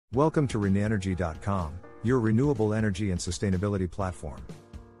Welcome to renenergy.com, your renewable energy and sustainability platform.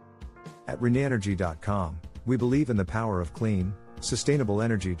 At renenergy.com, we believe in the power of clean, sustainable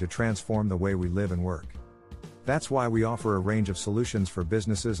energy to transform the way we live and work. That's why we offer a range of solutions for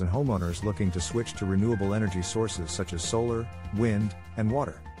businesses and homeowners looking to switch to renewable energy sources such as solar, wind, and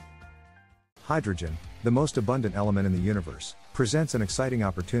water. Hydrogen, the most abundant element in the universe, presents an exciting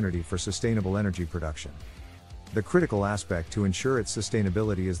opportunity for sustainable energy production. The critical aspect to ensure its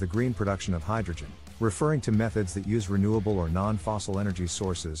sustainability is the green production of hydrogen, referring to methods that use renewable or non-fossil energy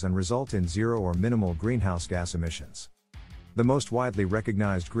sources and result in zero or minimal greenhouse gas emissions. The most widely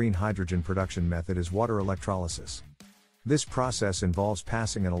recognized green hydrogen production method is water electrolysis. This process involves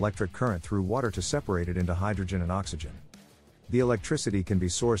passing an electric current through water to separate it into hydrogen and oxygen. The electricity can be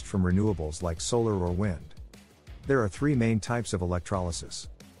sourced from renewables like solar or wind. There are three main types of electrolysis.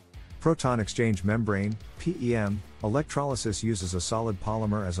 Proton exchange membrane, PEM, electrolysis uses a solid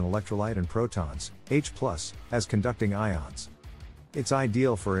polymer as an electrolyte and protons, H+, as conducting ions. It's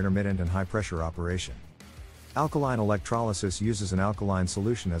ideal for intermittent and high-pressure operation. Alkaline electrolysis uses an alkaline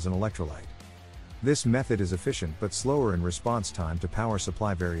solution as an electrolyte. This method is efficient but slower in response time to power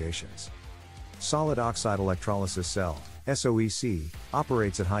supply variations. Solid Oxide Electrolysis Cell, SOEC,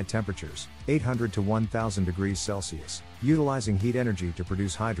 operates at high temperatures, 800 to 1000 degrees Celsius, utilizing heat energy to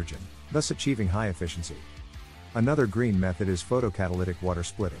produce hydrogen, thus achieving high efficiency. Another green method is photocatalytic water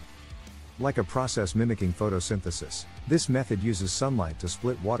splitting. Like a process mimicking photosynthesis, this method uses sunlight to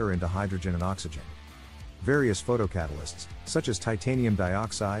split water into hydrogen and oxygen. Various photocatalysts, such as titanium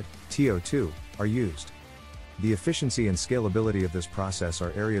dioxide, TO2, are used. The efficiency and scalability of this process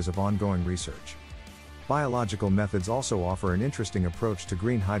are areas of ongoing research. Biological methods also offer an interesting approach to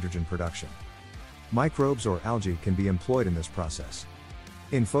green hydrogen production. Microbes or algae can be employed in this process.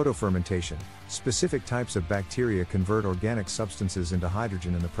 In photofermentation, specific types of bacteria convert organic substances into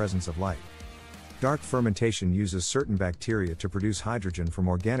hydrogen in the presence of light. Dark fermentation uses certain bacteria to produce hydrogen from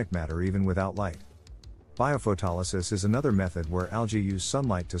organic matter even without light. Biophotolysis is another method where algae use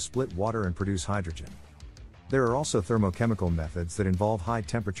sunlight to split water and produce hydrogen. There are also thermochemical methods that involve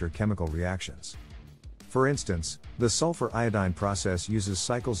high-temperature chemical reactions. For instance, the Sulfur-Iodine process uses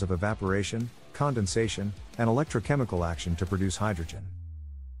cycles of evaporation, condensation, and electrochemical action to produce hydrogen.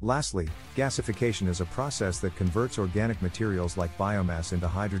 Lastly, gasification is a process that converts organic materials like biomass into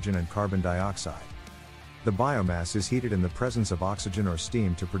hydrogen and carbon dioxide. The biomass is heated in the presence of oxygen or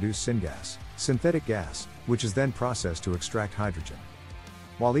steam to produce syngas, synthetic gas, which is then processed to extract hydrogen.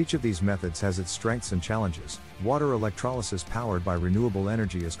 While each of these methods has its strengths and challenges, water electrolysis powered by renewable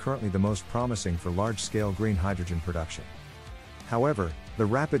energy is currently the most promising for large-scale green hydrogen production. However, the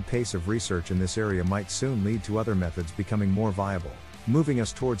rapid pace of research in this area might soon lead to other methods becoming more viable, moving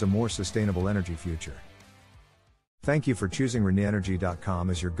us towards a more sustainable energy future. Thank you for choosing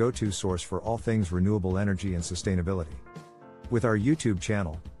renenergy.com as your go-to source for all things renewable energy and sustainability. With our YouTube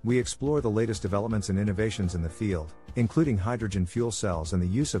channel, we explore the latest developments and innovations in the field, including hydrogen fuel cells and the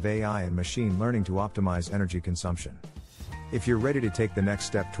use of AI and machine learning to optimize energy consumption. If you're ready to take the next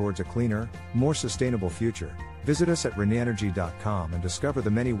step towards a cleaner, more sustainable future, visit us at renenergy.com and discover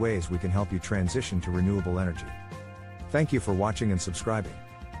the many ways we can help you transition to renewable energy. Thank you for watching and subscribing.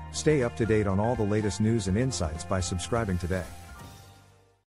 Stay up to date on all the latest news and insights by subscribing today.